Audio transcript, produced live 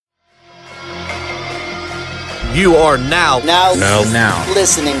You are now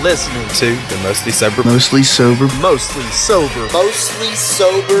listening to the Mostly Sober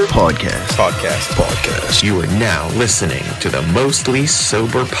podcast. You are now listening to the Mostly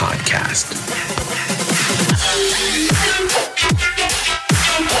Sober podcast.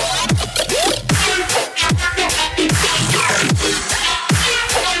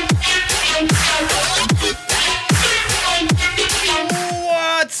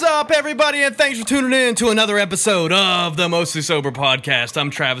 What's up, everybody, and thanks for tuning in to another episode of the Mostly Sober podcast. I'm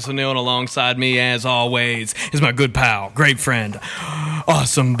Travis O'Neill, and alongside me, as always, is my good pal, great friend,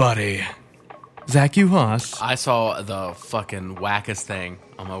 awesome buddy, Zach Uhas. I saw the fucking wackest thing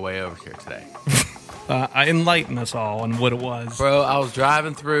on my way over here today. Enlighten us all on what it was. Bro, I was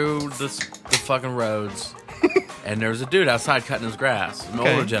driving through the fucking roads, and there was a dude outside cutting his grass, an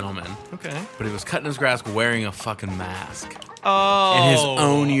older gentleman. Okay. But he was cutting his grass wearing a fucking mask. Oh. In his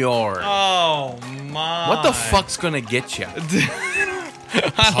own yard. Oh, my. What the fuck's gonna get you?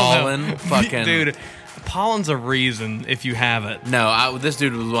 Pollen? Fucking... Dude, pollen's a reason if you have it. No, this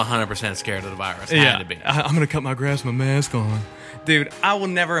dude was 100% scared of the virus. Had to be. I'm gonna cut my grass with my mask on. Dude, I will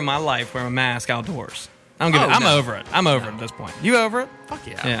never in my life wear a mask outdoors. I'm over it. I'm over it at this point. You over it? Fuck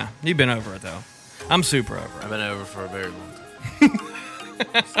yeah. Yeah, you've been over it, though. I'm super over it. I've been over for a very long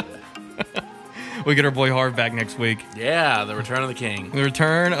time. We get our boy Harv back next week. Yeah, the return of the king. The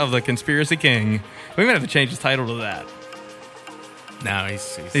return of the conspiracy king. We might have to change his title to that. No,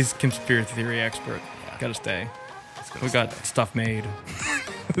 He's conspiracy theory expert. Yeah. Gotta stay. We got stuff made.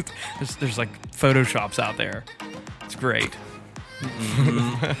 there's like Photoshops out there. It's great.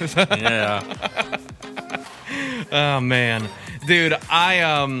 Mm-hmm. Yeah. Oh man, dude, I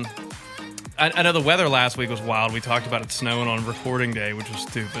know the weather last week was wild. We talked about it snowing on recording day, which was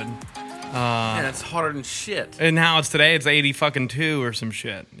stupid. Man, it's hotter than shit. And now it's 80 fucking 2 or some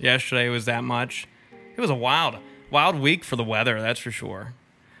shit. Yesterday was that much. It was a wild week for the weather, that's for sure.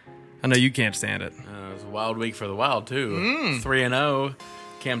 I know you can't stand it. It was a wild week for the Wild, too. 3-0.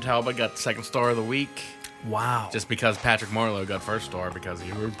 Cam Talbot got second star of the week. Wow. Just because Patrick Marlowe got first star because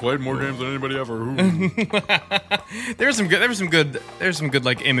he played more games than anybody ever. There's some good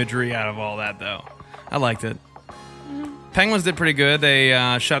like imagery out of all that though. I liked it. Penguins did pretty good.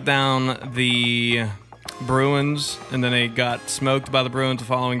 They shut down the Bruins, and then they got smoked by the Bruins the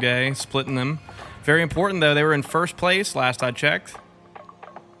following day, splitting them. Very important, though. They were in first place last I checked.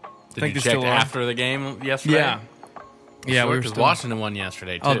 Did you check after the game yesterday? Yeah. Yeah, we were still... Washington won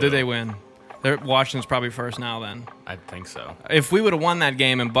yesterday, too. Oh, did they win? Washington's probably first now, then. I think so. If we would have won that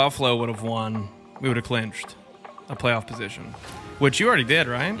game and Buffalo would have won, we would have clinched a playoff position, which you already did,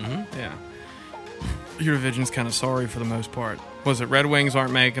 right? Mm-hmm. Yeah. Your division's kind of sorry for the most part. Was it Red Wings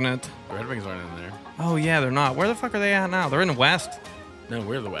aren't making it? Red Wings aren't in there. Oh, yeah, they're not. Where the fuck are they at now? They're in the West. No,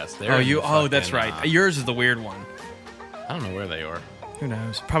 we're the West. That's right. Yours is the weird one. I don't know where they are. Who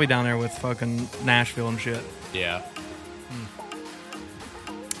knows? Probably down there with fucking Nashville and shit. Yeah.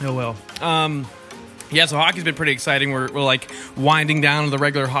 Oh, well. Yeah, so hockey's been pretty exciting. We're like winding down to the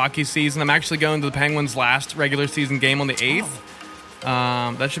regular hockey season. I'm actually going to the Penguins' last regular season game on the 8th.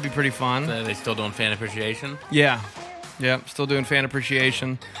 That should be pretty fun. Are they still doing fan appreciation? Yeah, still doing fan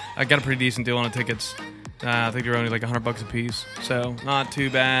appreciation. I got a pretty decent deal on the tickets. I think they're only like $100 a piece, so not too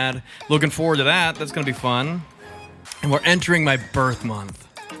bad. Looking forward to that. That's going to be fun. And we're entering my birth month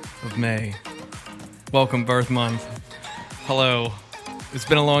of May. Welcome, birth month. Hello. It's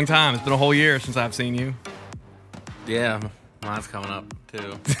been a long time. It's been a whole year since I've seen you. Yeah, mine's coming up,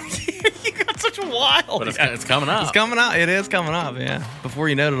 too. You got such a wild... But it's coming up. It's coming up. It is coming up, yeah. Before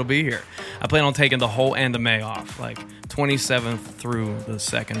you know it, it'll be here. I plan on taking the whole end of May off, like 27th through the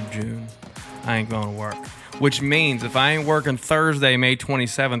 2nd of June. I ain't going to work. Which means if I ain't working Thursday, May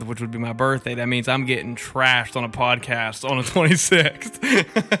 27th, which would be my birthday, that means I'm getting trashed on a podcast on the 26th.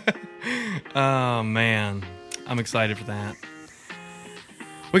 Oh, man. I'm excited for that.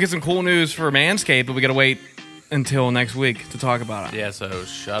 We get some cool news for Manscaped, but we got to wait until next week to talk about it. Yeah, so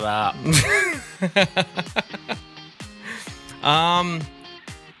shut up.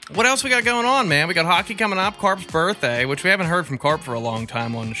 What else we got going on, man? We got hockey coming up, Carp's birthday, which we haven't heard from Carp for a long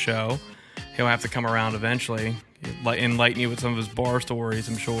time on the show. He'll have to come around eventually, enlighten you with some of his bar stories,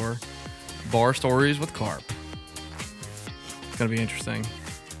 I'm sure. Bar stories with Carp. It's going to be interesting.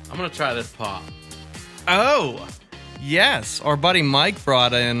 I'm going to try this pop. Oh, yes. Our buddy Mike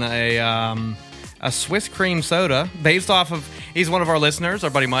brought in a Swiss cream soda based off of... He's one of our listeners, our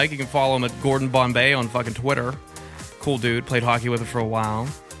buddy Mike. You can follow him at Gordon Bombay on fucking Twitter. Cool dude. Played hockey with him for a while.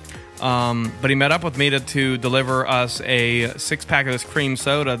 But he met up with me to deliver us a 6-pack of this cream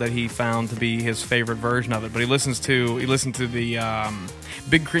soda that he found to be his favorite version of it. But he listened to the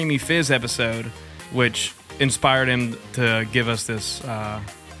Big Creamy Fizz episode, which inspired him to give us this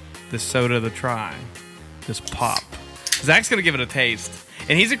soda to try, this pop. Zach's gonna give it a taste,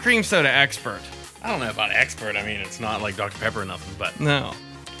 and he's a cream soda expert. I don't know about expert. I mean, it's not like Dr. Pepper or nothing, but No.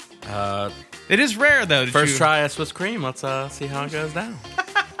 It is rare though. First try a Swiss cream. Let's see how it goes down.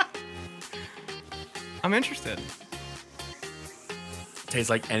 I'm interested. Tastes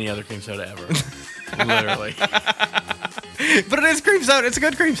like any other cream soda ever. Literally. But it is cream soda. It's a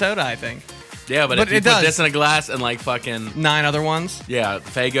good cream soda, I think. Yeah, but if you put this in a glass and like fucking 9 other ones. Yeah,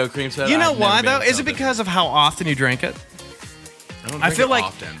 Faygo cream soda. You know why though? Is it because of how often you drink it? I feel like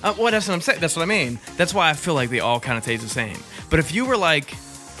often. Well, that's what I'm saying. That's what I mean. That's why I feel like they all kind of taste the same. But if you were like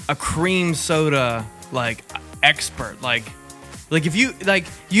a cream soda like expert, like if you like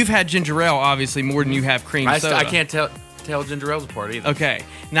you've had ginger ale obviously more than you have cream soda. I can't tell ginger ales apart either. Okay,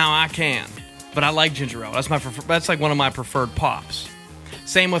 now I can, but I like ginger ale. That's like one of my preferred pops.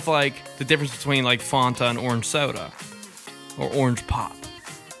 Same with like the difference between like Fanta and orange soda, or orange pop,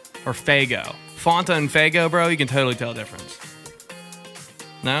 or Faygo. Fanta and Faygo, bro, you can totally tell the difference.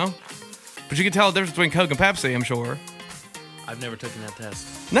 No? But you can tell the difference between Coke and Pepsi, I'm sure. I've never taken that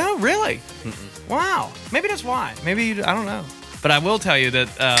test. No, really? Wow. Maybe that's why. Maybe I don't know. But I will tell you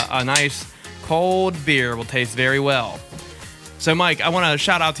that a nice cold beer will taste very well. So, Mike, I want to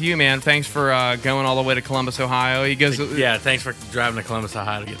shout out to you, man. Thanks for going all the way to Columbus, Ohio. He goes. Yeah, thanks for driving to Columbus,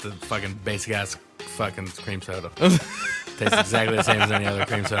 Ohio to get the fucking basic ass fucking cream soda. Tastes exactly the same as any other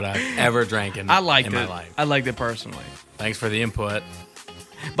cream soda I've ever drank in my life. I liked it personally. Thanks for the input.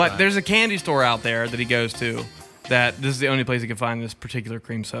 But there's a candy store out there that he goes to that this is the only place he can find this particular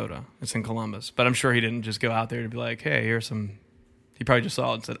cream soda. It's in Columbus. But I'm sure he didn't just go out there to be like, hey, here's some. He probably just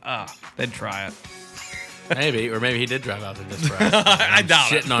saw it and said, they'd try it. Maybe, or maybe he did drive out there just for us. I doubt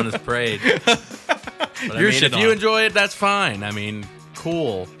shitting on his parade. But You're if you enjoy it, that's fine. I mean,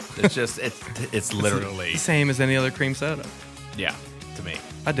 cool. It's just it's literally the same as any other cream soda. Yeah, to me.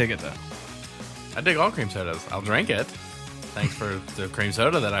 I dig it though. I dig all cream sodas. I'll drink it. Thanks for the cream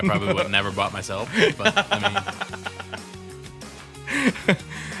soda that I probably would have never bought myself. But I mean,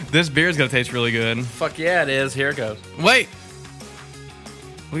 this beer's gonna taste really good. Fuck yeah, it is. Here it goes. Wait,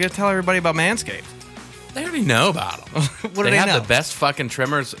 we gotta tell everybody about Manscaped. They already know about them. What do they they have know? the best fucking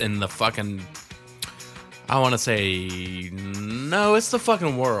trimmers in the fucking. I want to say no, it's the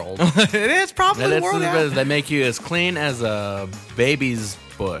fucking world. It is probably the world. Yeah. They make you as clean as a baby's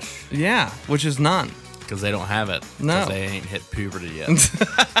bush. Yeah, which is none. Because they don't have it. No. Because they ain't hit puberty yet.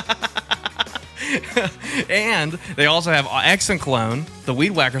 And they also have Excellent Cologne. The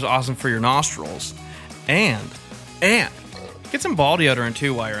Weed Whacker's awesome for your nostrils. And get some ball deodorant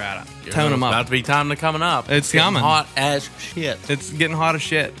too while you're at it. Tone them up. It's about to be time to coming up. It's coming. Hot as shit. It's getting hot as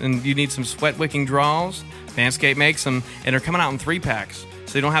shit. And you need some sweat-wicking draws. Manscaped makes them. And they're coming out in 3-packs.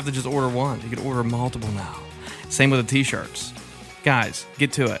 So you don't have to just order one. You can order multiple now. Same with the t-shirts. Guys,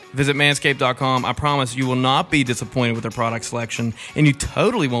 get to it. Visit manscaped.com. I promise you will not be disappointed with their product selection, and you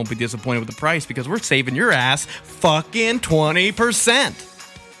totally won't be disappointed with the price because we're saving your ass fucking 20%.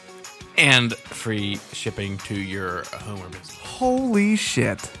 And free shipping to your home or business. Holy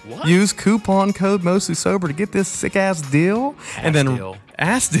shit. What? Use coupon code Mostly Sober to get this sick-ass deal. And then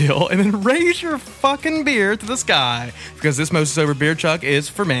raise your fucking beer to the sky because this Mostly Sober beer chug is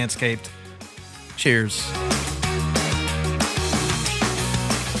for Manscaped. Cheers.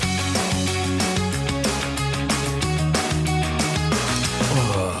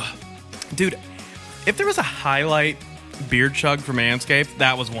 Dude, if there was a highlight beer chug for Manscaped,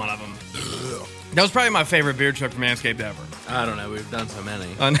 that was one of them. That was probably my favorite beer chug from Manscaped ever. I don't know. We've done so many.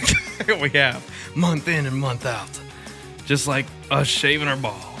 We have. Month in and month out. Just like us shaving our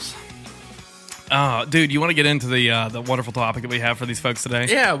balls. Dude, you want to get into the wonderful topic that we have for these folks today?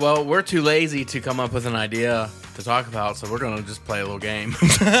 Yeah, well, we're too lazy to come up with an idea to talk about, so we're going to just play a little game.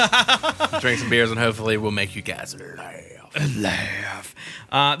 Drink some beers, and hopefully we'll make you guys laugh.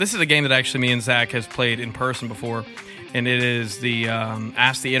 This is a game that actually me and Zach has played in person before, and it is the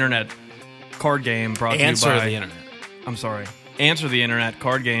Ask the Internet card game brought to you by... Answer the Internet. I'm sorry. Answer the Internet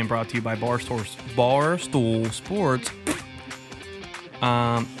card game brought to you by Barstool Sports.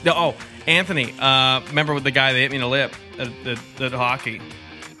 Anthony, remember with the guy that hit me in the lip at hockey?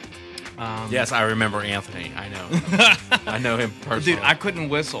 Yes, I remember Anthony. I know. I know him personally. Dude, I couldn't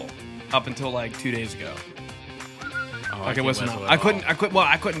whistle up until like 2 days ago. Oh, I can whistle now. I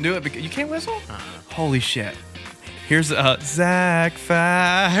couldn't do it because you can't whistle. Holy shit! Here's a Zach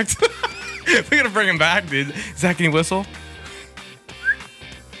fact. We're gonna bring him back, dude. Zach, can you whistle?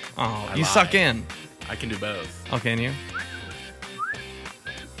 Oh, you suck in. I can do both. Oh, can you?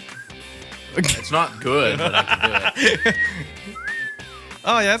 It's not good, but I can do it.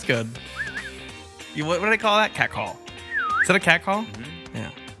 Oh, yeah, that's good. What do they call that? Cat call. Is that a cat call? Mm-hmm.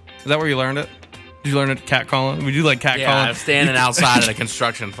 Yeah. Is that where you learned it? Did you learn it cat calling? Would you like cat calling? Yeah, I'm standing outside at a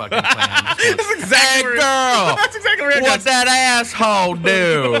construction fucking plant. That's exactly Hey, girl! That's exactly where it What goes. that asshole do?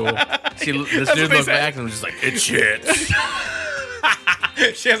 This what dude they looked say. back and was just like, it's shit.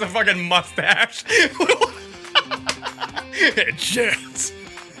 She has a fucking mustache. It shits.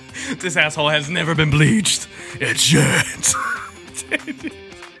 This asshole has never been bleached. It shits.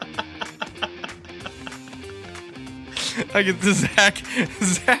 I get the Zach.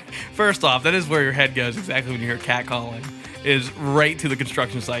 First off, that is where your head goes exactly when you hear catcalling. Is right to the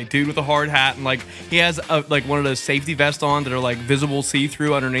construction site. Dude with a hard hat and like he has like one of those safety vests on that are like visible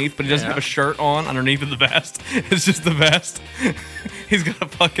see-through underneath, but he doesn't have a shirt on underneath of the vest. It's just the vest. He's got a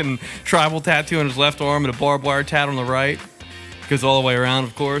fucking tribal tattoo on his left arm and a barbed wire tat on the right. Goes all the way around,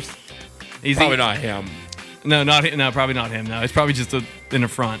 of course. Probably not him. No, probably not him. No, it's probably just in the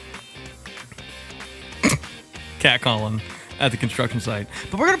front. Catcalling at the construction site.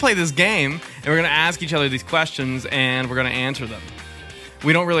 But we're going to play this game, and we're going to ask each other these questions, and we're going to answer them.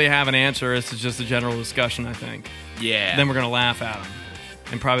 We don't really have an answer. This is just a general discussion, I think. Yeah. Then we're going to laugh at them,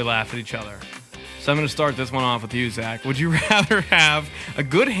 and probably laugh at each other. So I'm going to start this one off with you, Zach. Would you rather have a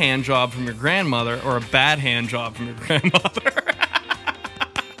good hand job from your grandmother or a bad hand job from your grandmother?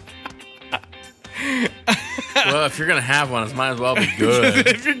 Well, if you're gonna have one, it might as well be good.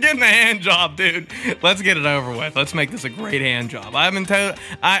 If you're getting a hand job, dude, let's get it over with. Let's make this a great hand job.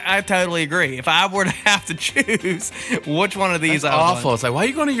 I totally agree. If I were to have to choose which one of these, That's awful. It's like, why are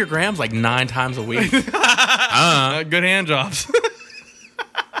you going to your grams like 9 times a week? Good hand jobs.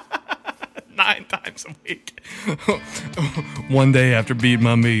 9 times a week. One day after beating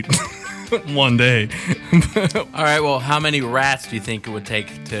my meat. One day. All right. Well, how many rats do you think it would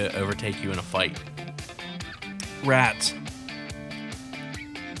take to overtake you in a fight? Rats.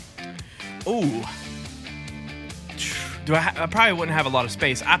 Ooh. I probably wouldn't have a lot of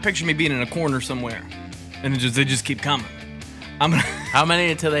space. I picture me being in a corner somewhere, and they just keep coming. How many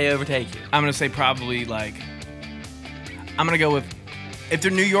until they overtake you? I'm gonna say probably like. I'm gonna go with. If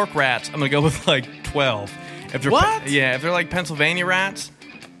they're New York rats, I'm gonna go with like 12. If they're What? If they're like Pennsylvania rats.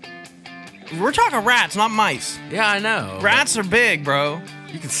 We're talking rats, not mice. Yeah, I know. Rats are big, bro.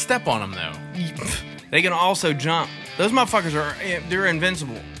 You can step on them though. They can also jump. Those motherfuckers they're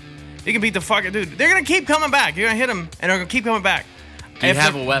invincible. You can beat the fucking dude. They're gonna keep coming back. You're gonna hit them, and they're gonna keep coming back. Do you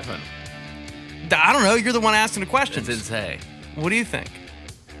have a weapon? I don't know. You're the one asking the questions. It didn't say. What do you think?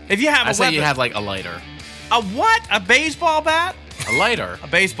 If you have I a say weapon, you have like a lighter. a what? A baseball bat? A lighter? A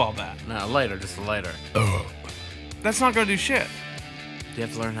baseball bat. No, a lighter. Just a lighter. That's not gonna do shit. You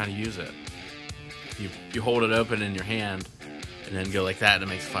have to learn how to use it. You hold it open in your hand, and then go like that, and it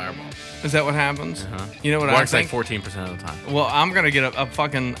makes a fireball. Is that what happens? Uh-huh. You know what Works I think? like 14% of the time. Well, I'm gonna get I'm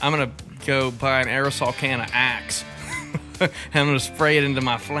gonna go buy an aerosol can of Axe. And I'm gonna spray it into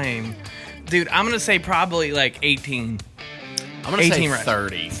my flame. Dude, I'm gonna say probably like 18. I'm gonna say 18 rats.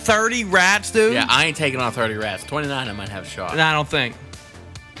 30. 30 rats, dude? Yeah, I ain't taking on 30 rats. 29, I might have a shot. No, I don't think.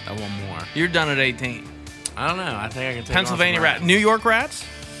 I want more. You're done at 18. I don't know. I think I can take Pennsylvania on some rat. New York rats?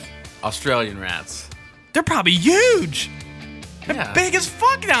 Australian rats. They're probably huge. They're Yeah. big as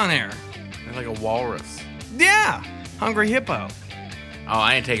fuck down there. They're like a walrus. Yeah. Hungry hippo. Oh,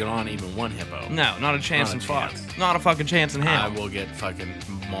 I ain't taking on even one hippo. No, not a chance Not a in fuck. chance. Not a fucking chance in I hell. will get fucking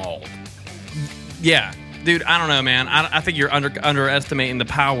mauled. Yeah. Dude, I don't know, man. I think you're underestimating the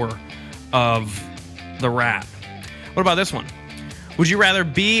power of the rat. What about this one? Would you rather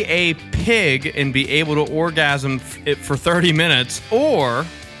be a pig and be able to orgasm for 30 minutes, or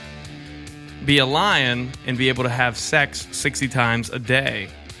be a lion and be able to have sex 60 times a day?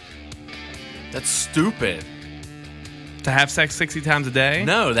 That's stupid. To have sex 60 times a day?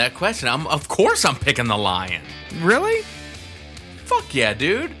 No, that question. Of course I'm picking the lion. Really? Fuck yeah,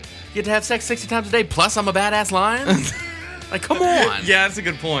 dude. You get to have sex 60 times a day, plus I'm a badass lion? Like, come on. Yeah, that's a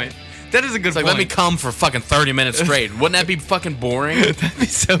good point. That is a good It's like, point. let me come for fucking 30 minutes straight. Wouldn't that be fucking boring? That'd be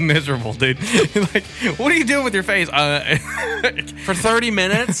so miserable, dude. Like, what are you doing with your face? For 30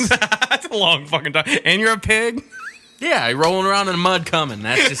 minutes? That's a long fucking time. And you're a pig? Yeah, you're rolling around in the mud coming.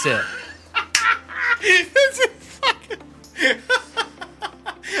 That's just it. It's a fucking...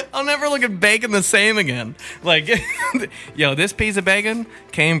 I'll never look at bacon the same again. Like, yo, this piece of bacon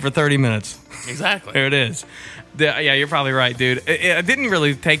came for 30 minutes. Exactly. There it is. Yeah, you're probably right, dude. I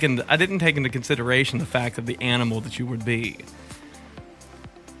didn't take into consideration the fact of the animal that you would be.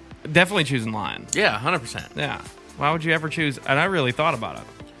 Definitely choosing lion. Yeah, 100%. Yeah. Why would you ever choose? And I really thought about it.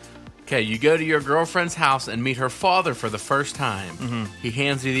 Okay, you go to your girlfriend's house and meet her father for the first time. Mm-hmm. He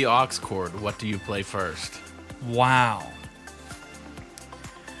hands you the aux cord. What do you play first? Wow.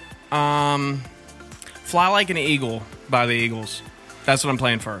 Fly Like an Eagle by the Eagles. That's what I'm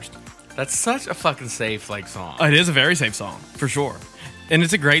playing first. That's such a fucking safe song. It is a very safe song, for sure. And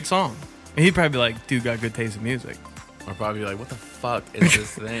it's a great song. And he'd probably be like, dude got good taste in music. Or probably like, what the fuck is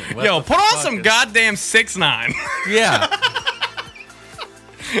this thing? Yo, put on some goddamn 6ix9ine. Yeah.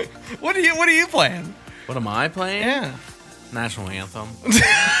 What are you playing? What am I playing? Yeah. National Anthem.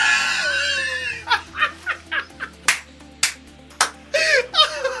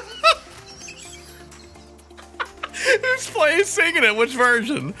 Who's singing it? Which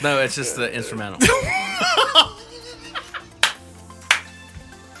version? No, it's just the instrumental.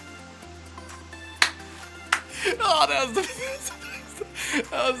 Oh, that was the best.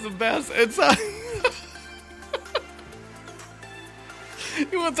 That was the best. It's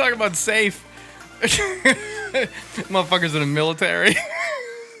you want to talk about safe? Motherfuckers in the military.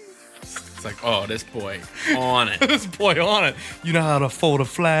 It's like, oh, this boy on it. This boy on it. You know how to fold a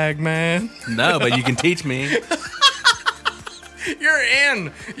flag, man? No, but you can teach me. You're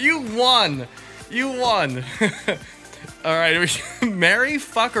in. You won. You won. All right. Marry,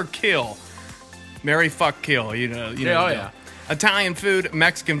 fuck, or kill. Marry, fuck, kill. You know. Yeah. Italian food,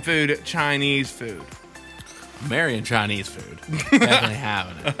 Mexican food, Chinese food. Marrying Chinese food. Definitely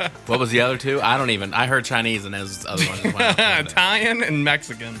having it. What was the other two? I heard Chinese and those other ones just went out. Italian and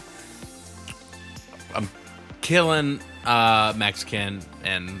Mexican. I'm killing Mexican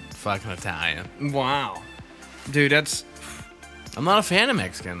and fucking Italian. Wow. Dude, I'm not a fan of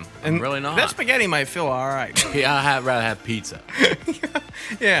Mexican. I'm really not. That spaghetti might feel all right. Yeah, I'd rather have pizza.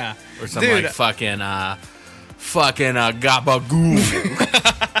 Yeah. Or something like fucking gabagool.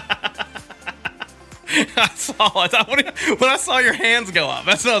 I saw it. When I saw your hands go up,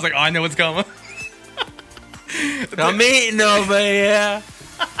 that's when I was like, oh, I know what's coming. I'm eating over here.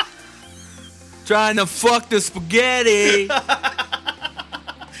 Trying to fuck the spaghetti.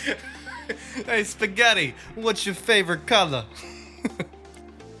 Hey, spaghetti, what's your favorite color?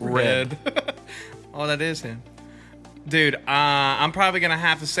 Red. Oh, that is him. Dude, I'm probably going to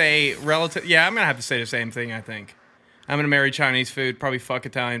have to say I'm going to have to say the same thing, I think. I'm going to marry Chinese food, probably fuck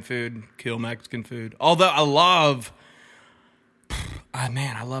Italian food, kill Mexican food. Although I love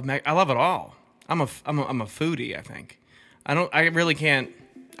it all. I'm a foodie, I think. I really can't.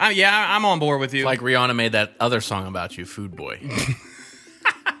 I'm on board with you. It's like Rihanna made that other song about you, Food Boy.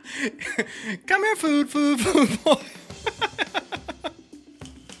 Come here, food boy.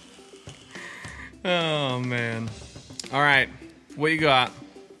 Oh, man. All right. What you got?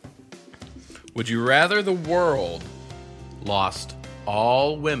 Would you rather the world lost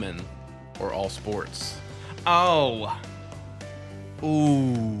all women or all sports? Oh.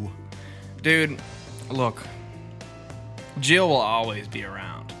 Ooh. Dude, look. Jill will always be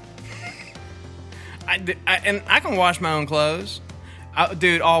around. And I can wash my own clothes.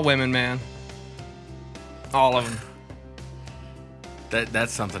 Dude, all women, man. All of them.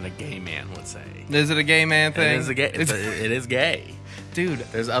 That's something a gay man would say. Is it a gay man thing? It is gay. Dude.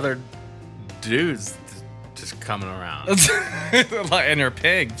 There's other dudes just coming around. And they're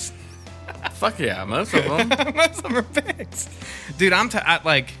pigs. Fuck yeah, most of them. Most of them are pigs. Dude,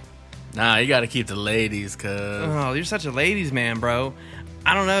 Nah, you gotta keep the ladies, cuz. Oh, you're such a ladies man, bro.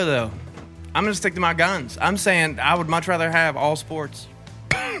 I don't know, though. I'm gonna stick to my guns. I'm saying I would much rather have all sports.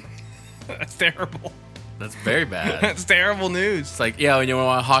 That's terrible. That's very bad. That's terrible news. It's like, yeah, when you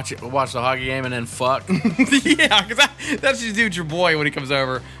want to watch the hockey game and then fuck. Yeah, because that's what you do with your boy when he comes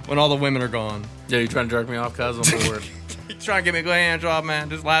over when all the women are gone. Yeah, you trying to jerk me off, cuz? I'm bored. You trying to get me a good hand job, man?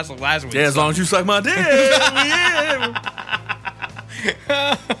 Just last week. Yeah, as long as you suck my dick.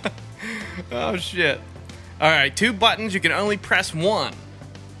 Yeah. Oh, shit. All right, 2 buttons. You can only press one.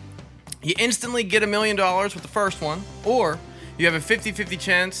 You instantly get $1 million with the first one, or you have a 50-50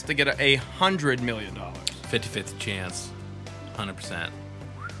 chance to get $100 million. 50-50 chance. 100%.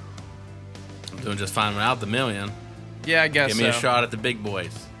 I'm doing just fine without the million. Yeah, I guess Give me a shot at the big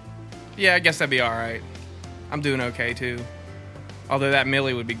boys. Yeah, I guess that'd be all right. I'm doing okay, too. Although that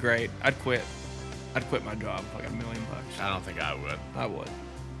milli would be great. I'd quit. I'd quit my job if I got $1 million. I don't think I would. I would.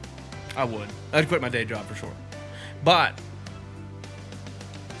 I'd quit my day job for sure. But,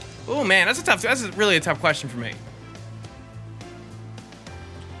 oh man, that's really a tough question for me.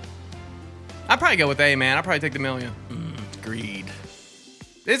 I'd probably go with A, man. I'd probably take the $1 million. Greed.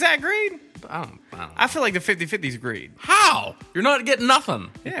 Is that greed? I don't I feel like the 50-50 is greed. How? You're not getting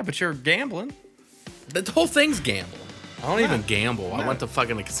nothing. Yeah, but you're gambling. The whole thing's gambling. I don't even gamble. No. I went to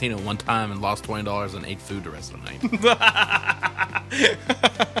fucking a casino one time and lost $20 and ate food the rest of the night.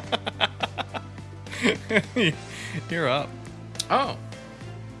 You're up. Oh.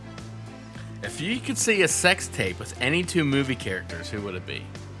 If you could see a sex tape with any 2 movie characters, who would it be?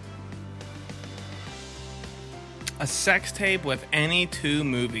 A sex tape with any two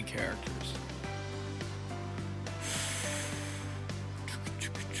movie characters.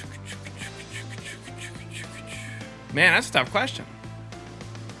 Man, that's a tough question.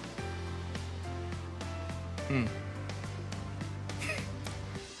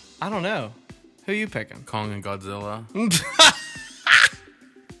 I don't know. Who you picking? Kong and Godzilla.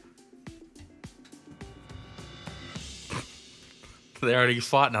 They already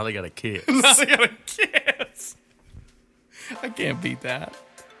fought, now they got a kiss. Now they got a kiss. I can't beat that.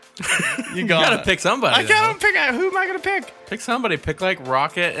 You gotta pick somebody. I gotta pick. Who am I gonna pick? Pick somebody. Pick like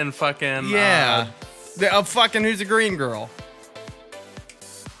Rocket and fucking. Yeah. Fucking who's the green girl?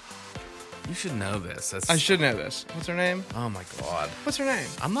 You should know this. I should know this. What's her name? Oh my god. What's her name?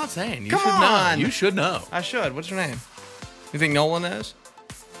 I'm not saying. You Come should on. know. You should know. I should. What's her name? You think Nolan knows?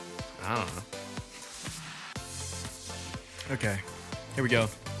 I don't know. Okay. Here we go.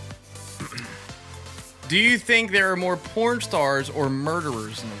 Do you think there are more porn stars or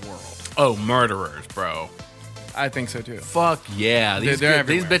murderers in the world? Oh, murderers, bro. I think so too. Fuck yeah. They're These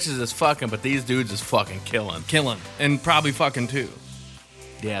everywhere. bitches is fucking, but these dudes is fucking killing. Killing. And probably fucking too.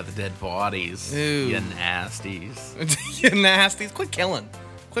 Yeah, the dead bodies. Ew. You nasties. You nasties. Quit killing.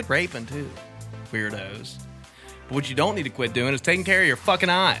 Quit raping too. Weirdos. But what you don't need to quit doing is taking care of your fucking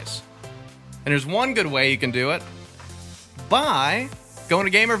eyes. And there's one good way you can do it. By going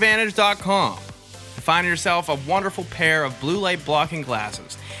to GamerVantage.com and find yourself a wonderful pair of blue light blocking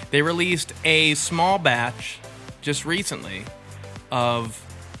glasses. They released a small batch just recently of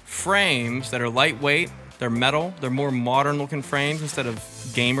frames that are lightweight. They're metal. They're more modern looking frames instead of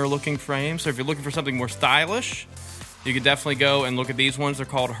gamer looking frames. So if you're looking for something more stylish, you could definitely go and look at these ones. They're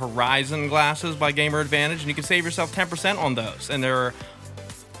called Horizon glasses by Gamer Advantage, and you can save yourself 10% on those. And they're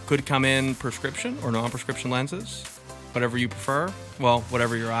could come in prescription or non-prescription lenses, whatever you prefer. Well,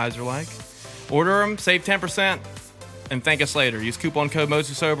 whatever your eyes are like. Order them, save 10%, and thank us later. Use coupon code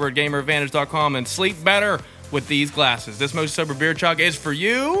Mostly Sober at GamerAdvantage.com and sleep better with these glasses. This Mostly Sober beer chug is for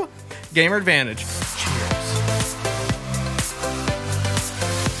you. Gamer Advantage. Cheers.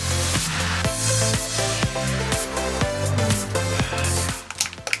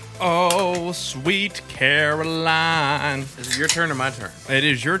 Oh, sweet Caroline. Is it your turn or my turn? It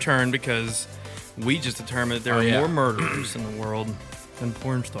is your turn because we just determined that there are more murderers in the world than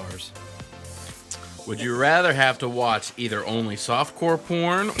porn stars. Would you rather have to watch either only softcore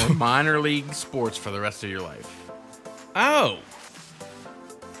porn or minor league sports for the rest of your life? Oh.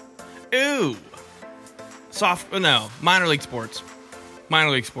 Ew. Minor league sports.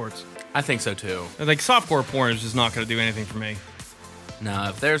 Minor league sports. I think so too. Like, softcore porn is just not going to do anything for me. No,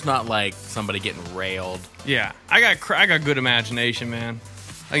 if there's not like somebody getting railed. Yeah. I got good imagination, man.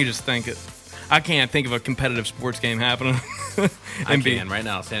 I can just think it. I can't think of a competitive sports game happening. I can right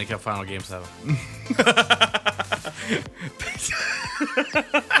now. Stanley Cup Final Game 7.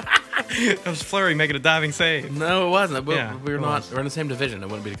 That was Fleury making a diving save. No, it wasn't. Yeah, We're in the same division. It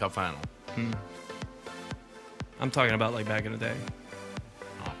wouldn't be the Cup Final. I'm talking about like back in the day.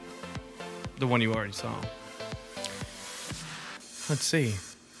 Oh. The one you already saw. Let's see.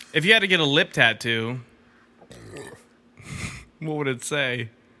 If you had to get a lip tattoo, what would it say?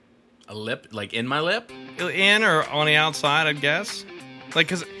 A lip? Like in my lip? In or on the outside, I guess. Like,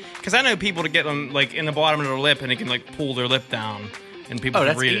 cause I know people to get them like in the bottom of their lip and they can like pull their lip down and people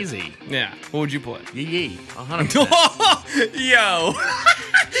can read easy. it. Yeah. What would you put? Yee. 100%. Yo.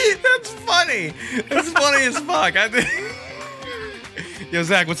 That's funny. That's funny as fuck. Yo,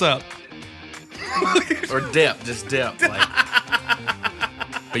 Zach, what's up? Or dip. Just dip. Like.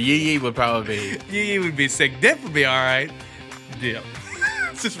 But yee would probably be. Yee would be sick. Dip would be all right. Dip.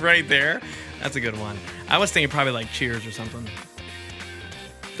 It's just right there. That's a good one. I was thinking probably like Cheers or something.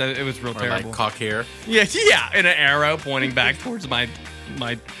 It was real terrible. Like cock here. Yeah, and an arrow pointing back towards my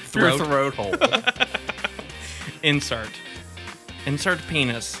throat. Your throat hole. Insert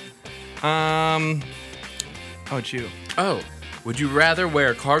penis. Oh, it's you. Oh, would you rather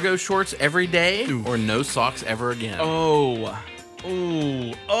wear cargo shorts every day or no socks ever again?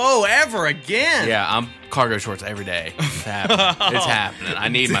 Ever again? Yeah, I'm cargo shorts every day. It's happening. It's happening. I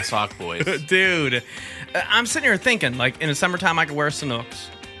need my sock boys. Dude, I'm sitting here thinking, like, in the summertime I could wear Sanooks,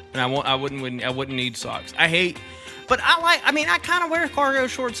 and I wouldn't need socks. I kind of wear cargo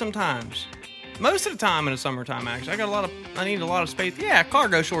shorts sometimes. Most of the time in the summertime, actually. I need a lot of space. Yeah,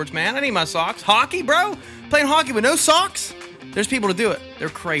 cargo shorts, man. I need my socks. Hockey, bro? Playing hockey with no socks? There's people to do it. They're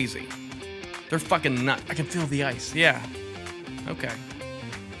crazy. They're fucking nuts. I can feel the ice. Yeah. Okay.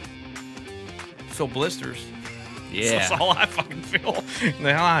 Feel blisters. Yeah. That's all I fucking feel. Get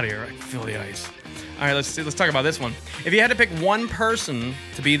the hell out of here. I can feel the ice. All right, let's talk about this one. If you had to pick one person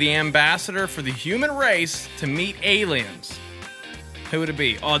to be the ambassador for the human race to meet aliens, who would it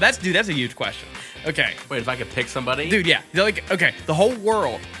be? Oh, that's a huge question. Okay. Wait, if I could pick somebody? Dude, yeah. Okay, the whole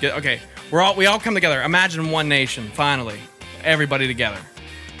world. Okay, we all come together. Imagine one nation, finally. Everybody together.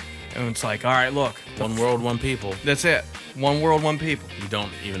 And it's like, all right, look. One world, one people. That's it. One world, one people. You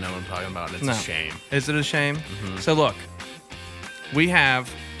don't even know what I'm talking about. It's a shame. Is it a shame? Mm-hmm. So look, we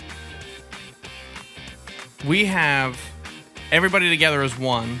have everybody together as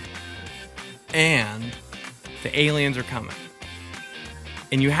one, and the aliens are coming.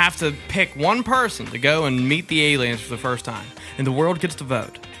 And you have to pick one person to go and meet the aliens for the first time. And the world gets to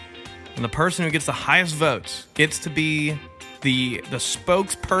vote. And the person who gets the highest votes gets to be the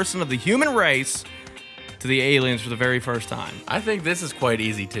spokesperson of the human race to the aliens for the very first time. I think this is quite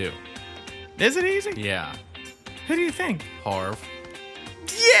easy, too. Is it easy? Yeah. Who do you think? Harv.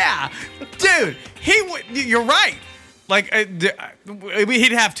 Yeah! Dude, you're right. Like,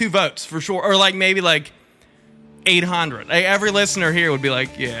 he'd have 2 votes for sure. Or like maybe like 800. Every listener here would be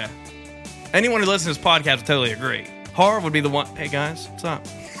like, yeah. Anyone who listens to this podcast would totally agree. Harv would be the one, hey guys, what's up?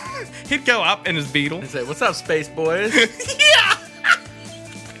 He'd go up in his Beetle. He'd say, what's up, space boys? Yeah!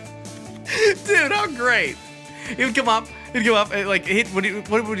 Dude, how great. He would come up, like,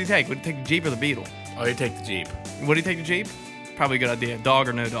 what would he take? Would he take the Jeep or the Beetle? Oh, he'd take the Jeep. Would he take the Jeep? Probably a good idea. Dog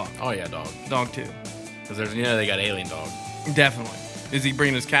or no dog? Oh, yeah, dog. Dog, too. Because they got alien dog. Definitely. Is he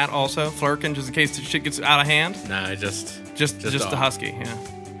bringing his cat also, Flurkin, just in case the shit gets out of hand? Nah, just the husky, yeah.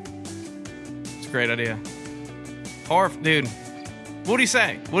 It's a great idea. Harv, dude, what would he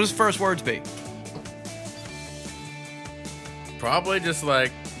say? What would his first words be? Probably just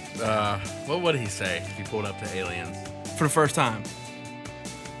like, what would he say if he pulled up to aliens? For the first time.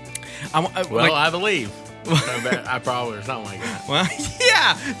 I believe. I probably, or something like that. Well,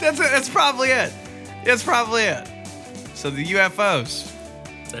 yeah, that's probably it. That's probably it. So the UFOs.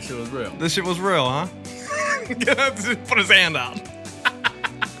 That shit was real. This shit was real, huh? Put his hand out.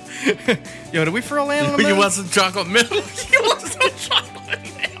 Yo, did we for a land on the moon? You want some chocolate milk? You want some chocolate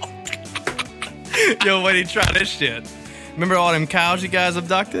milk? Yo, wait, try this shit. Remember all them cows you guys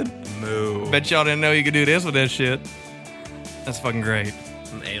abducted? Moo. Bet y'all didn't know you could do this with this shit. That's fucking great.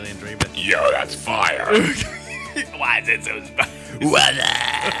 Some alien dream. Yo, that's fire. Why is it so spicy?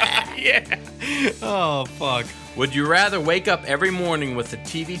 Yeah. Oh, fuck. Would you rather wake up every morning with the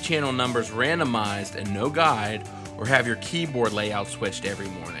TV channel numbers randomized and no guide, or have your keyboard layout switched every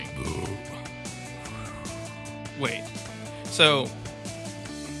morning? Ooh. Wait. So,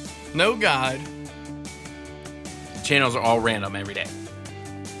 no guide. The channels are all random every day.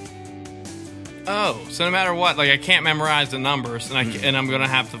 Oh, so no matter what, like I can't memorize the numbers, and I'm gonna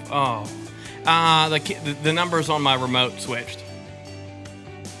have to. Oh, the numbers on my remote switched.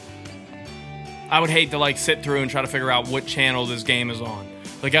 I would hate to like sit through and try to figure out what channel this game is on.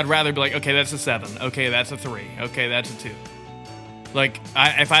 Like I'd rather be like, okay, that's a 7. Okay, that's a 3. Okay, that's a 2. Like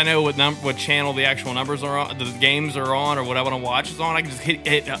if I know what channel the actual numbers are on, the games are on, or what I want to watch is on, I can just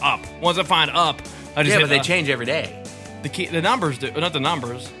hit up. Once I find up, I just hit but they up. change every day. The numbers do, not the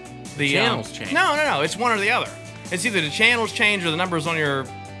numbers. The channels change. No. It's one or the other. It's either the channels change or the numbers on your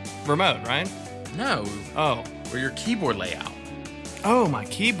remote, right? No. Oh. Or your keyboard layout. Oh, my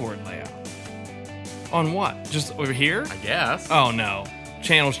keyboard layout. On what? Just over here? I guess. Oh, no.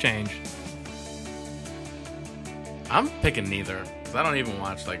 Channels change. I'm picking neither. Because I don't even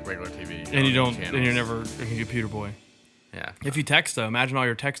watch, like, regular TV. And you don't, and you're never a computer boy. Yeah. If you text, though, imagine all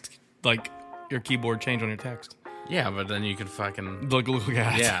your text, like, your keyboard change on your text. Yeah, but then you can fucking... Look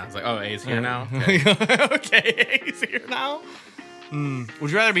at it. Yeah. It's like, oh, A's here now? Okay, okay, A's here now?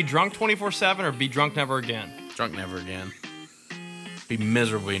 Would you rather be drunk 24/7 or be drunk never again? Drunk never again. Be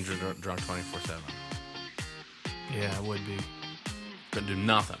miserably drunk 24/7. Yeah, it would be. Couldn't do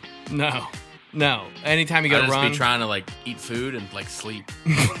nothing. No. Anytime you go to run... I'd just be trying to, like, eat food and, like, sleep.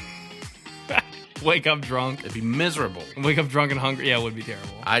 Wake up drunk. It'd be miserable. Wake up drunk and hungry. Yeah, it would be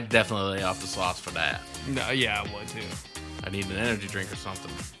terrible. I'd definitely lay off the sauce for that. No, yeah, I would, too. I need an energy drink or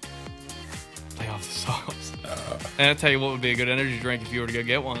something. Lay off the sauce. And I'll tell you what would be a good energy drink if you were to go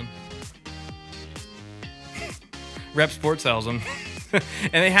get one. Rep Sports sells them.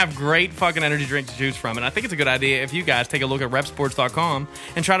 And they have great fucking energy drinks to choose from. And I think it's a good idea if you guys take a look at repsports.com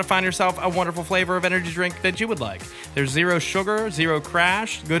and try to find yourself a wonderful flavor of energy drink that you would like. There's 0 sugar, 0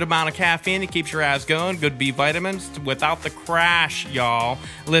 crash, good amount of caffeine. It keeps your ass going. Good B vitamins without the crash, y'all.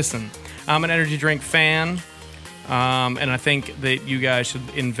 Listen, I'm an energy drink fan. And I think that you guys should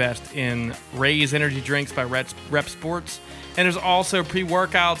invest in Ray's energy drinks by Rep Sports. And there's also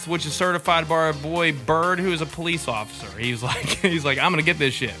pre-workouts, which is certified by our boy Bird, who is a police officer. He's like, I'm gonna get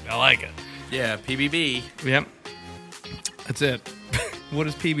this shit. I like it. Yeah, PBB. Yep. That's it. What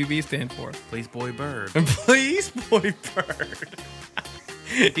does PBB stand for? Please, boy, bird. Please, boy, bird.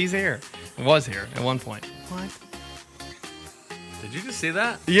 He's here. Was here at one point. What? Did you just see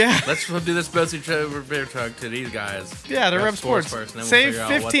that? Yeah. Let's do this Bossy Bear Truck to these guys. Yeah, they're Rep Sports. First, and then Save we'll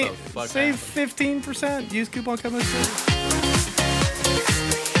figure out 15. what the fuck Save happened. 15%. Use coupon code MOST.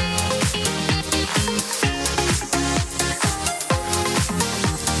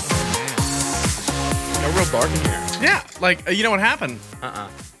 No real bark in here. Yeah, like you know what happened? Uh-uh.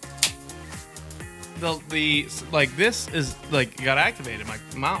 The like this is like got activated my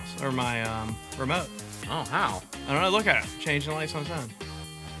mouse or my remote. Oh, how? I don't know. Look at it. Changing the lights on its own.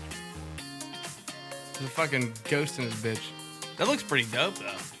 There's a fucking ghost in this bitch. That looks pretty dope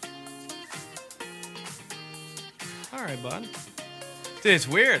though. All right, bud. Dude, it's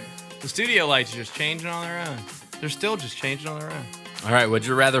weird. The studio lights are just changing on their own. They're still just changing on their own. All right, would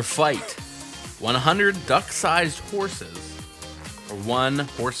you rather fight 100 duck-sized horses or one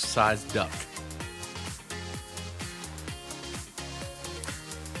horse-sized duck?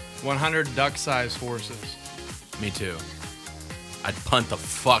 100 duck-sized horses. Me too. I'd punt the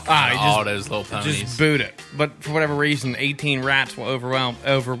fuck out of all those little ponies. Just boot it. But for whatever reason, 18 rats will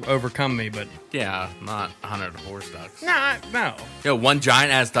overcome me. But Yeah, not 100 horse ducks. no. Yo, one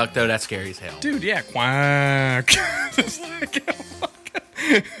giant-ass duck, though, that's scary as hell. Dude, yeah, quack. Just like,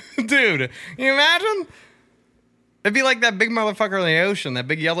 dude, can you imagine? It'd be like that big motherfucker in the ocean, that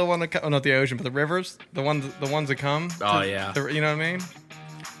big yellow one that not the ocean, but the rivers, the ones that come. Oh, yeah. You know what I mean?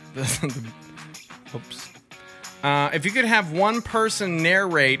 Oops. If you could have one person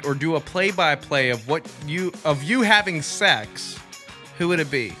narrate or do a play-by-play of you having sex, who would it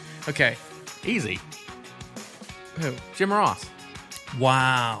be? Okay. Easy. Who? Jim Ross.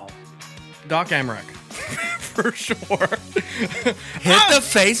 Wow. Doc Emmerich. For sure. Hit the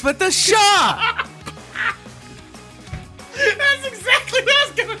face with the shot! That's exactly what I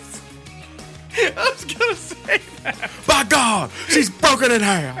was gonna say. I was gonna say that. By God, she's broken in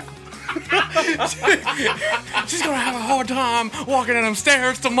half. She's gonna have a hard time walking down them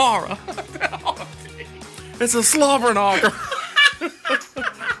stairs tomorrow. It's a slobber knocker.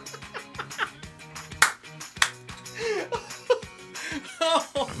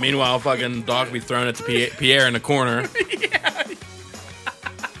 Meanwhile, fucking Doc be throwing it to Pierre in the corner. Yeah.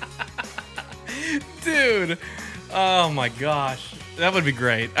 Dude. Oh my gosh. That would be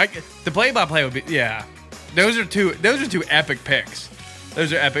great. The play-by-play would be, yeah. Those are two epic picks.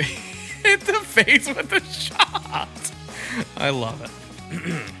 Those are epic. Hit the face with the shot. I love it.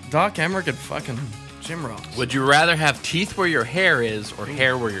 Doc Emmerich and fucking Jim Ross. Would you rather have teeth where your hair is or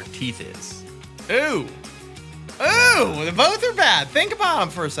hair where your teeth is? Ooh. Ooh, both are bad. Think about them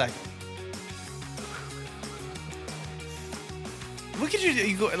for a second. What could you do?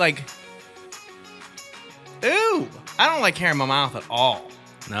 You go, like, ooh. I don't like hair in my mouth at all.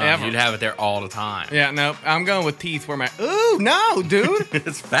 No, ever. you'd have it there all the time. Yeah, no. I'm going with teeth where my... Ooh, no, dude.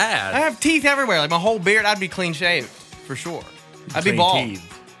 It's bad. I have teeth everywhere. Like, my whole beard, I'd be clean shaved. For sure. I'd be Clean bald.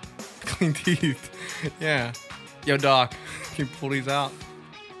 teeth. Clean teeth. Yeah. Yo, Doc, can you pull these out?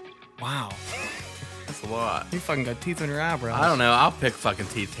 Wow. That's a lot. You fucking got teeth on your eyebrows. I don't know. I'll pick fucking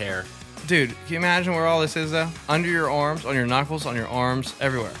teeth hair. Dude, can you imagine where all this is, though? Under your arms, on your knuckles, on your arms,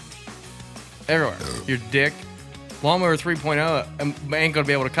 everywhere. Everywhere. Your dick. Lawnmower 3.0 ain't going to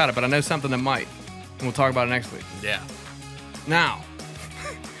be able to cut it, but I know something that might. And we'll talk about it next week. Yeah. Now.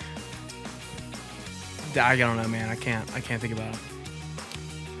 I don't know, man. I can't think about it.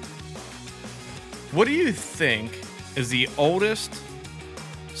 What do you think is the oldest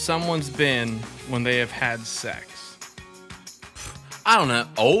someone's been when they have had sex? I don't know.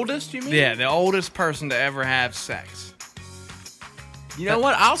 Oldest, you mean? Yeah, the oldest person to ever have sex. You know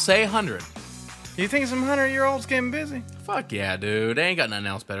what? I'll say 100. You think some 100-year-olds getting busy? Fuck yeah, dude. They ain't got nothing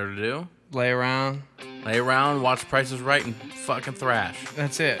else better to do. Lay around. Lay around, watch Price is Right, and fucking thrash.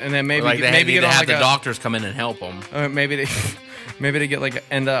 That's it. And then maybe Or like they maybe need get to on have like the a, doctors come in and help them. maybe they get like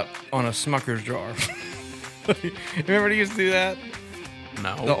end up on a Smucker's jar. Remember they used to do that?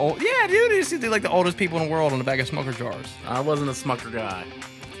 No. Yeah, dude, they used to do like the oldest people in the world on the back of Smucker jars. I wasn't a Smucker guy.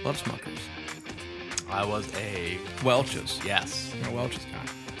 Love Smuckers. I was a... Welch's. Yes. You're a Welch's guy.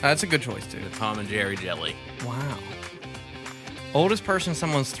 That's a good choice, too. The Tom and Jerry jelly. Wow. Oldest person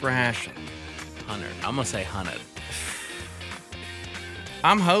someone's thrashing. 100. I'm going to say 100.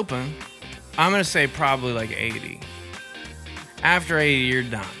 I'm hoping. I'm going to say probably like 80. After 80, you're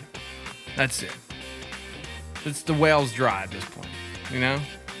done. That's it. It's the well's dry at this point. You know?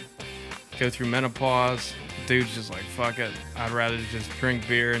 Go through menopause. Dude's just like, fuck it. I'd rather just drink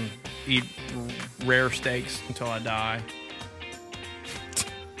beer and eat rare steaks until I die.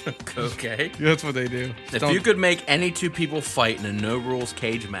 Okay. That's what they do. If you could make any two people fight in a no-rules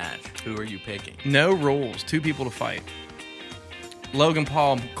cage match, who are you picking? No rules, 2 people to fight. Logan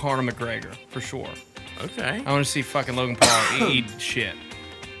Paul and Conor McGregor, for sure. Okay. I want to see fucking Logan Paul eat shit.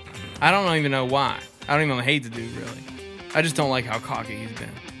 I don't even know why. I don't even hate the dude, really. I just don't like how cocky he's been.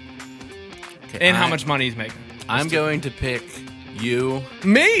 Okay, And how much money he's making. I'm going to pick you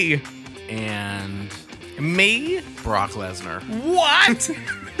Me? and Me? Brock Lesnar. What?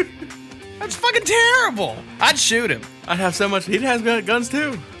 That's fucking terrible. I'd shoot him. I'd have so much. He has guns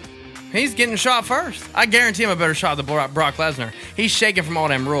too. He's getting shot first. I guarantee him a better shot than Brock Lesnar. He's shaking from all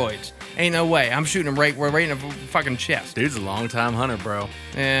them roids. Ain't no way. I'm shooting him right in the fucking chest. Dude's a long-time hunter, bro.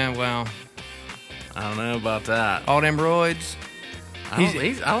 Yeah, well, I don't know about that. all them roids. He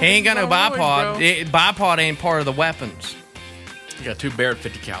He ain't got no bipod. Bipod ain't part of the weapons. You got 2 Barrett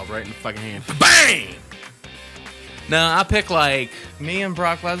 50 cals right in the fucking hand. Bang! No, I pick like Me and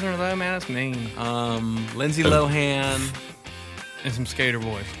Brock Lesnar, though, man, that's mean. Lindsay Lohan And some skater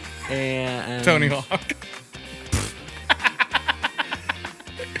boys. and Tony Hawk.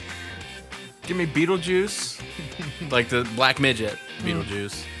 Give me Beetlejuice, like the black midget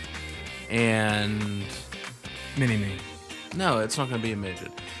Beetlejuice, and Mini-me. no, it's not gonna be a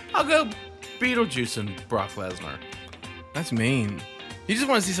midget. I'll go Beetlejuice and Brock Lesnar. That's mean. You just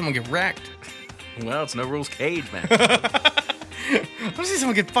want to see someone get wrecked. Well, it's no rules cage, man. I want to see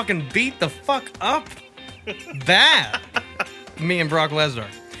someone get fucking beat the fuck up. That. Me and Brock Lesnar.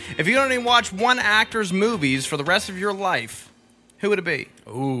 If you don't even watch one actor's movies for the rest of your life, who would it be?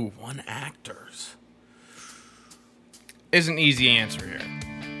 Ooh, 1 actor's. Is an easy answer here.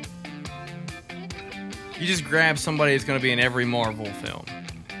 You just grab somebody that's going to be in every Marvel film,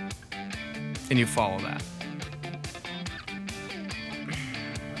 and you follow that.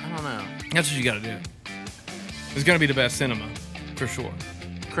 I don't know. That's what you got to do. It's going to be the best cinema, for sure.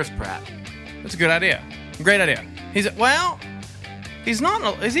 Chris Pratt. That's a good idea. Great idea. He's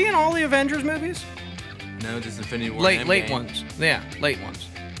not. Is he in all the Avengers movies? No, just Infinity War. Late ones. Yeah, late ones.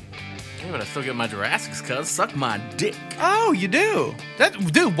 Yeah, but I still get my Jurassics, cuz. Suck my dick. Oh, you do?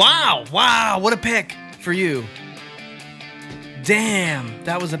 Dude, wow, what a pick for you. Damn,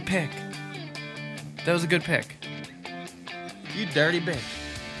 that was a pick. That was a good pick. You dirty bitch.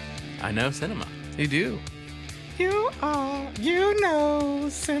 I know cinema. You do. You know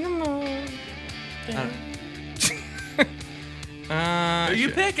cinema. Who are you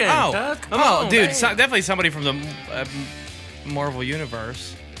picking? Oh, Come on, dude, man. definitely somebody from the Marvel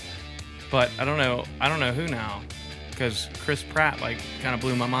universe. But I don't know who now, because Chris Pratt kind of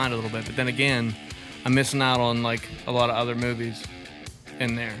blew my mind a little bit. But then again, I'm missing out on a lot of other movies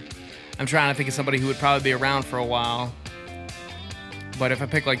in there. I'm trying to think of somebody who would probably be around for a while. But if I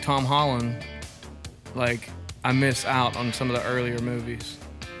pick Tom Holland, I miss out on some of the earlier movies.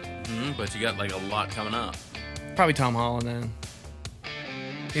 But you got a lot coming up. Probably Tom Holland then.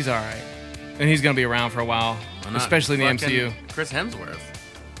 He's all right, and he's gonna be around for a while, especially in the MCU. Chris Hemsworth.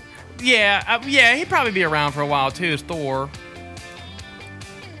 Yeah, he'd probably be around for a while too as Thor.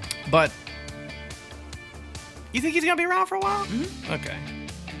 But you think he's gonna be around for a while? Mm-hmm. Okay.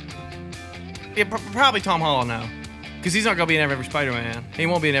 Yeah, probably Tom Holland now, because he's not gonna be in every Spider-Man. He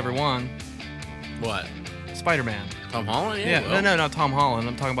won't be in every one. What? Spider-Man. Tom Holland? Yeah. No, not Tom Holland.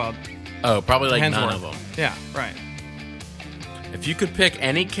 I'm talking about. Oh, probably Hemsworth. none of them. Yeah, right. If you could pick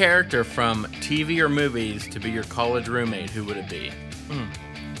any character from TV or movies to be your college roommate, who would it be?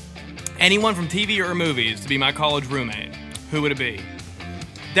 Anyone from TV or movies to be my college roommate, who would it be?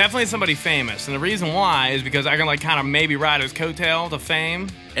 Definitely somebody famous, and the reason why is because I can kind of maybe ride his coattail to fame.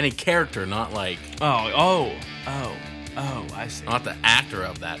 Any character, not Oh, I see. not the actor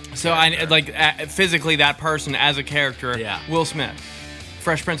of that. So character. physically that person as a character. Yeah. Will Smith,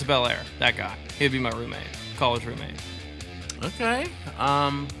 Fresh Prince of Bel-Air, that guy. He'd be my roommate, college roommate. Okay.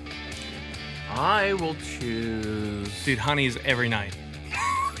 I will choose Dude, honey's every night,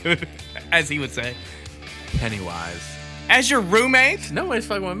 as he would say. Pennywise. As your roommate? Nobody's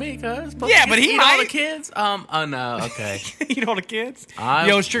fucking with me, cuz. Yeah, but he eat might. all the kids. Oh no. Okay. You know the kids? I-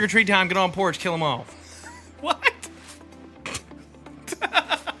 Yo, it's trick or treat time. Get on porch, kill them all. What?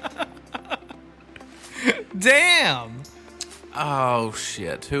 Damn. Oh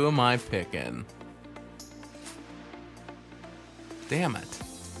shit. Who am I picking? Damn it.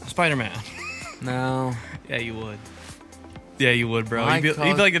 Spider-Man. No. Yeah, you would. Yeah, you would, bro. My You'd be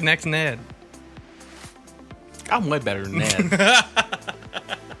college- like the next Ned. I'm way better than Ned.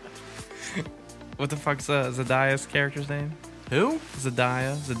 What the fuck's Zendaya's character's name? Who?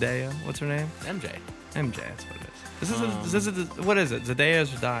 Zendaya. What's her name? MJ. MJ, that's what it is. What is it? Zendaya or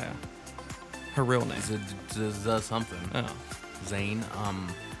Zendaya? Her real name. Something. Oh. Zane.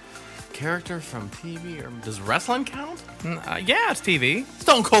 character from TV, or does wrestling count? Yeah, it's TV.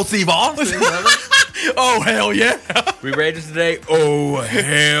 Stone Cold Steve Austin. Oh, hell yeah. We rated today. Oh,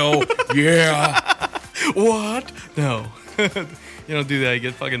 hell yeah. What? No. You don't do that. You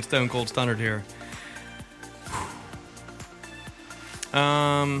get fucking Stone Cold Stunnered here.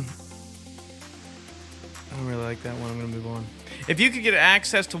 I don't really like that one. I'm going to move on. If you could get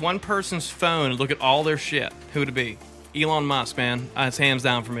access to one person's phone and look at all their shit, who would it be? Elon Musk, man. It's hands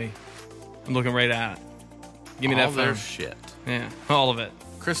down for me. I'm looking right at it. Give me that phone. All their shit. Yeah, all of it.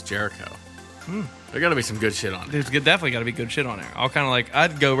 Chris Jericho. There got to be some good shit on there. There's definitely got to be good shit on there. I'll kind of like,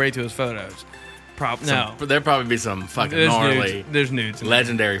 I'd go right to his photos. No. There'd probably be some fucking gnarly, nudes. There's nudes.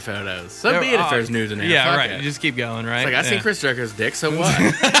 Legendary photos. So be it if there's nudes in there. Yeah, Fuck right. it. You just keep going, right? It's like, I seen Chris Jericho's dick, so what?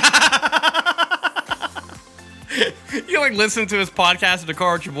 You like listen to his podcast in the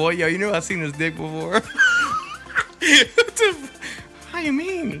car with your boy. Yo, you know I seen his dick before. How you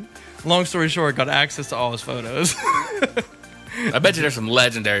mean? Long story short, got access to all his photos. I bet you there's some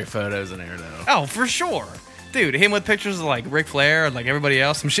legendary photos in there, though. Oh, for sure. Dude, him with pictures of like Ric Flair and like everybody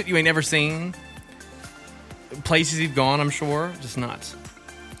else. Some shit you ain't never seen. Places he's gone, I'm sure. Just nuts.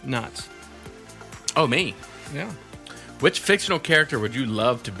 Nuts. Oh, me? Yeah. Which fictional character would you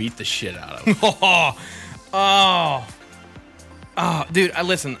love to beat the shit out of? Oh, dude,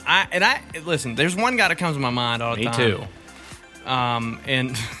 listen. There's one guy that comes to my mind all the time. Me too.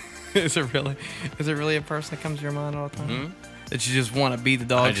 And is it really a person that comes to your mind all the time? Mm-hmm. That you just want to beat the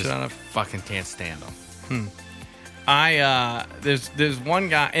dog shit out of? Fucking can't stand them. There's one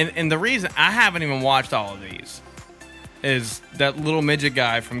guy, and the reason I haven't even watched all of these is that little midget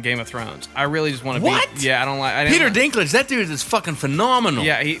guy from Game of Thrones. I really just want to beat. Yeah, I don't like Peter Dinklage. That dude is fucking phenomenal.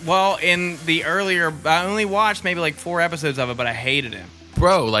 Yeah, in the earlier, I only watched maybe like 4 episodes of it, but I hated him.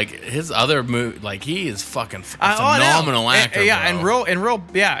 Bro, like his other movie, like he is fucking phenomenal actor. Yeah, bro. in real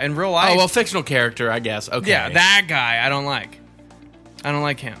life. Oh well, fictional character, I guess. Okay. Yeah, that guy I don't like. I don't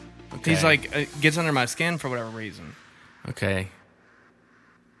like him. Okay. He's like gets under my skin for whatever reason. Okay.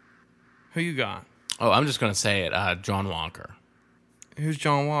 Who you got? Oh, I'm just gonna say it. John Walker. Who's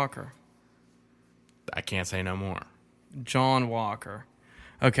John Walker? I can't say no more. John Walker.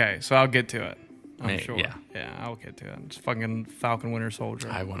 Okay, so I'll get to it. I'm sure. Yeah, I'll get to it. It's fucking Falcon Winter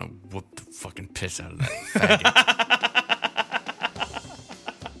Soldier. I want to whoop the fucking piss out of that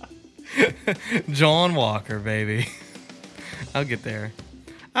faggot. John Walker, baby. I'll get there.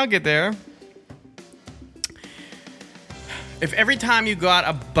 If every time you got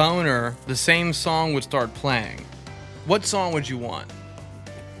a boner, the same song would start playing, what song would you want?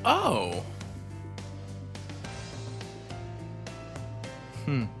 Oh.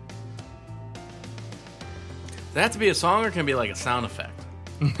 Does that have to be a song or can it be like a sound effect?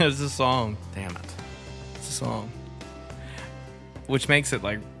 It's a song. Damn it. It's a song. Which makes it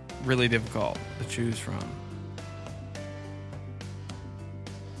like really difficult to choose from.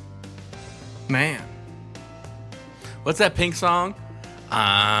 Man. What's that Pink song?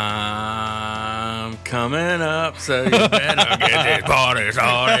 I'm coming up, so you better get this party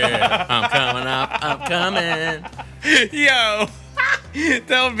started. I'm coming up, I'm coming. Yo,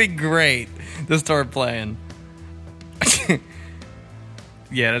 that would be great to start playing.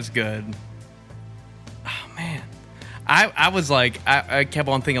 Yeah, that's good. Oh, man. I was like, I kept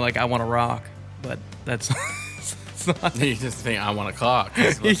on thinking like I want to rock, but that's it's not. You just think I want to cock.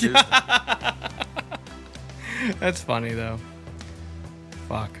 That's what That's funny though.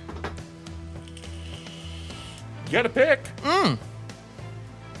 Fuck. You got to pick.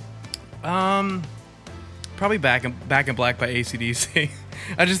 Probably Back in Black by AC/DC.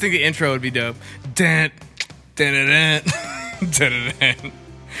 I just think the intro would be dope. Dun, dun, dun, dun, dun, dun, dun.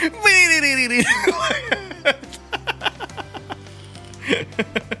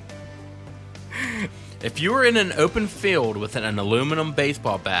 If you were in an open field with an aluminum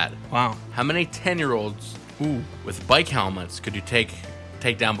baseball bat, Wow. how many 10-year-olds with bike helmets could you take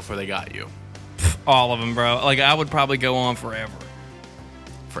down before they got you? All of them, bro. Like, I would probably go on forever.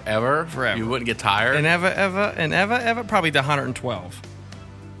 Forever? Forever. You wouldn't get tired? And ever, probably to 112.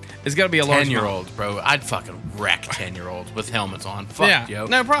 It's got to be a large 10-year-olds, bro. I'd fucking wreck 10-year-olds with helmets on. Fuck, Yeah, yo.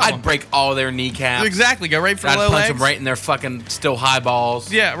 no problem. I'd break all their kneecaps. Exactly. Go right for I'd low punch legs. them right in their fucking still high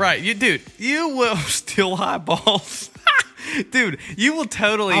balls. Yeah, right. You will still high balls. Dude, you will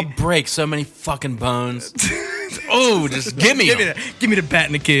totally... I'll break so many fucking bones. Oh, just give me them. Give me the bat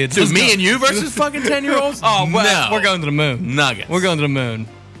and the kids. Dude, Let's me go. and you versus fucking 10-year-olds? Oh, well, no. we're going to the moon. Nuggets. We're going to the moon.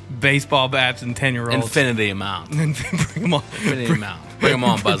 Baseball bats and 10-year-olds. Infinity amount. Bring them on. Infinity amount. Bring them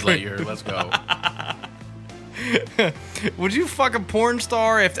on, Buzz Lightyear. Let's go. Would you fuck a porn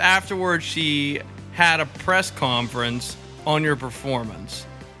star if afterwards she had a press conference on your performance?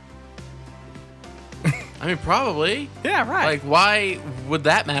 I mean, probably. Yeah, right. Like, why would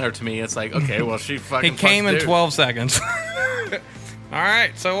that matter to me? It's like, okay, well, she fucking. It came in dude. 12 seconds. All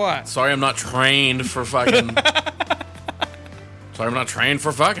right, so what? Sorry, I'm not trained for fucking. Sorry, I'm not trained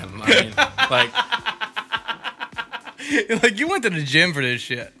for fucking. I mean, Like, you went to the gym for this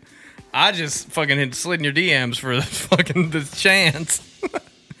shit. I just fucking slid in your DMs for this chance.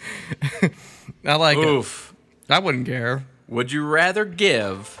 I like oof. it. I wouldn't care. Would you rather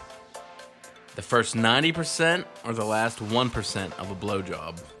give the first 90% or the last 1% of a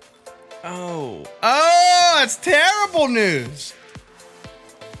blowjob? Oh, that's terrible news.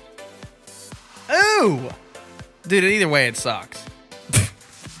 Ooh. Dude, either way, it sucks.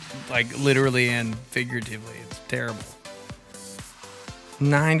 Like, literally and figuratively, it's terrible.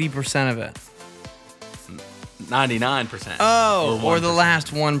 90% of it. 99%. Oh, or the 1%.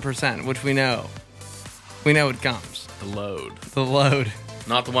 last 1%, which we know. We know it comes. The load. The load.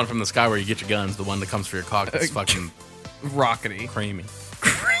 Not the one from the sky where you get your guns, the one that comes for your cock that's fucking Rockety. creamy.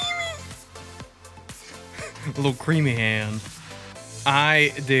 A little creamy hand.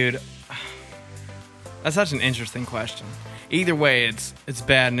 Dude, that's such an interesting question. Either way, it's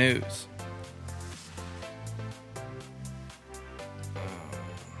bad news.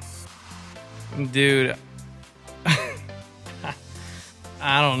 Dude,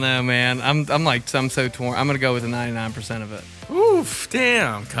 I don't know, man. I'm so torn. I'm gonna go with the 99% of it. Oof,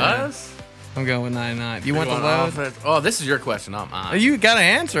 damn, cuz. I'm going with 99. You want the load? Oh, this is your question, not mine. You gotta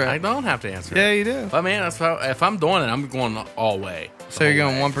answer I it. don't have to answer Yeah, it. you do. But man, if I'm doing it, I'm going all way. So you're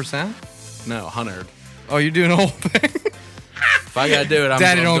going 1%? No, 100. Oh, you're doing the whole thing? If I gotta do it, I'm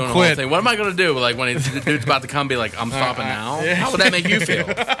Daddy, doing don't the whole quit. thing. What am I gonna do? Like when the dude's about to come, be like, I'm stopping now? yeah. How would that make you feel?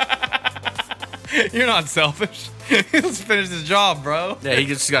 You're not selfish. Let's finish this job, bro. Yeah, he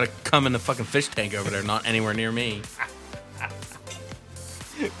just gotta come in the fucking fish tank over there, not anywhere near me.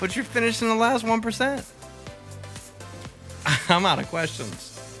 But you're finishing the last 1%. I'm out of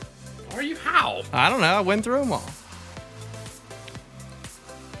questions. Are you? How? I don't know. I went through them all.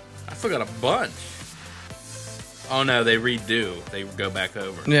 I still got a bunch. Oh no, they redo. They go back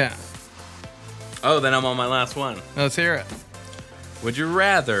over. Yeah. Oh, then I'm on my last one. Let's hear it. Would you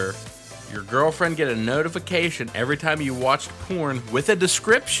rather your girlfriend get a notification every time you watched porn with a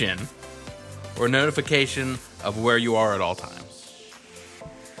description, or a notification of where you are at all times?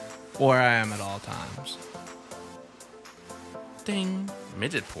 Where I am at all times. Ding.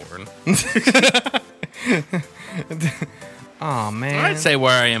 Midget porn. Oh, man. I'd say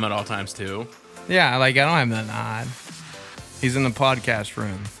where I am at all times too. Yeah, like, I don't have nothing to hide. He's in the podcast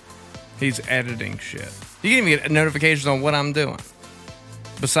room. He's editing shit. You can even get notifications on what I'm doing.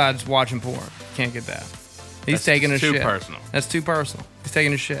 Besides watching porn. Can't get that. He's taking a shit. Too personal. That's too personal. He's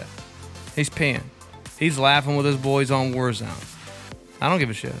taking a shit. He's peeing. He's laughing with his boys on Warzone. I don't give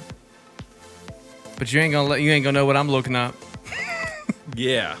a shit. But you ain't gonna know what I'm looking up.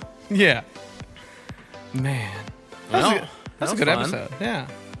 Yeah. Yeah. Man. Well, That's a good episode. Yeah.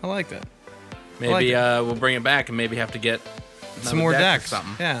 I liked it. Maybe like we'll bring it back and maybe have to get some more deck or decks.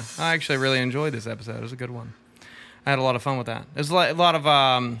 something. Yeah. I actually really enjoyed this episode. It was a good one. I had a lot of fun with that. It was a lot of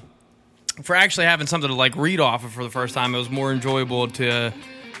for actually having something to like read off of for the first time. It was more enjoyable to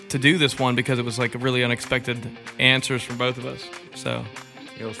do this one because it was like really unexpected answers from both of us. So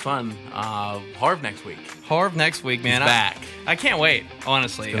it was fun. Harv next week. Harv next week, man. He's back. I can't wait.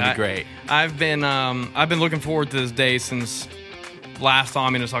 Honestly, It's gonna be great. I've been looking forward to this day since last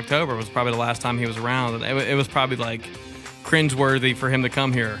Ominous October was probably the last time he was around. It was probably like cringeworthy for him to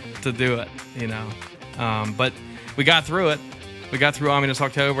come here to do it, you know. But we got through it. We got through Ominous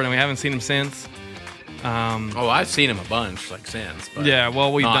October, and we haven't seen him since. I've seen him a bunch, like since. But yeah,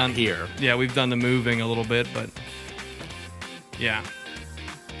 well, we've not done here. Yeah, we've done the moving a little bit, but yeah,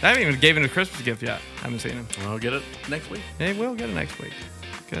 I haven't even given him a Christmas gift yet. I haven't seen him. I'll get it next week. Hey, we'll get it next week.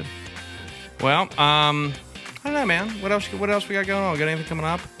 Good. Well, I don't know, man. What else we got going on? Got anything coming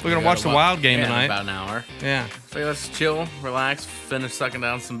up? We're gonna watch the Wild game tonight. In about an hour. Yeah. So let's chill, relax, finish sucking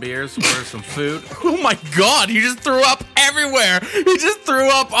down some beers, order some food. Oh my God! You just threw up everywhere. You just threw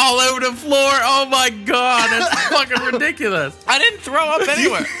up all over the floor. Oh my God! That's fucking ridiculous. I didn't throw up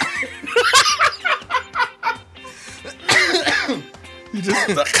anywhere. You just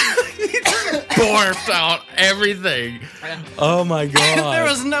barfed out everything. Oh my God! There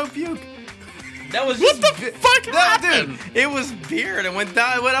was no puke. That was What the fuck happened? Dude, it was beer and it went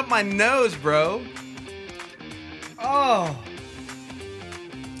down. It went up my nose, bro. Oh.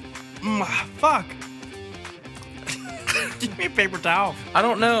 Fuck. Give me a paper towel. I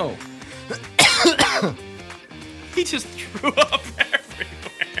don't know. He just threw up everywhere.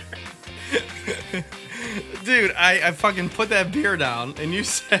 Dude, I fucking put that beer down and you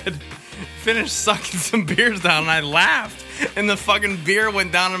said finished sucking some beers down, and I laughed, and the fucking beer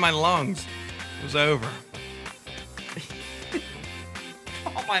went down in my lungs. It was over.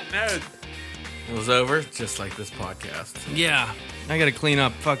 Oh, my nose. It was over, just like this podcast. Yeah. I gotta clean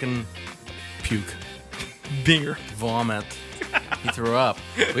up fucking Puke. beer. Vomit. He threw up.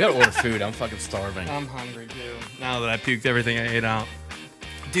 We gotta order food. I'm fucking starving. I'm hungry, too. Now that I puked everything I ate out.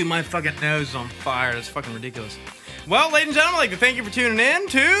 Dude, my fucking nose is on fire. That's fucking ridiculous. Well, ladies and gentlemen, I'd like to thank you for tuning in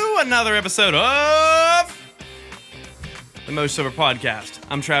to another episode of the Most Sober Podcast.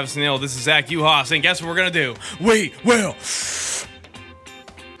 I'm Travis Neal. This is Zach Uhas, and guess what we're gonna do? We will see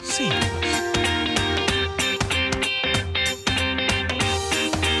you.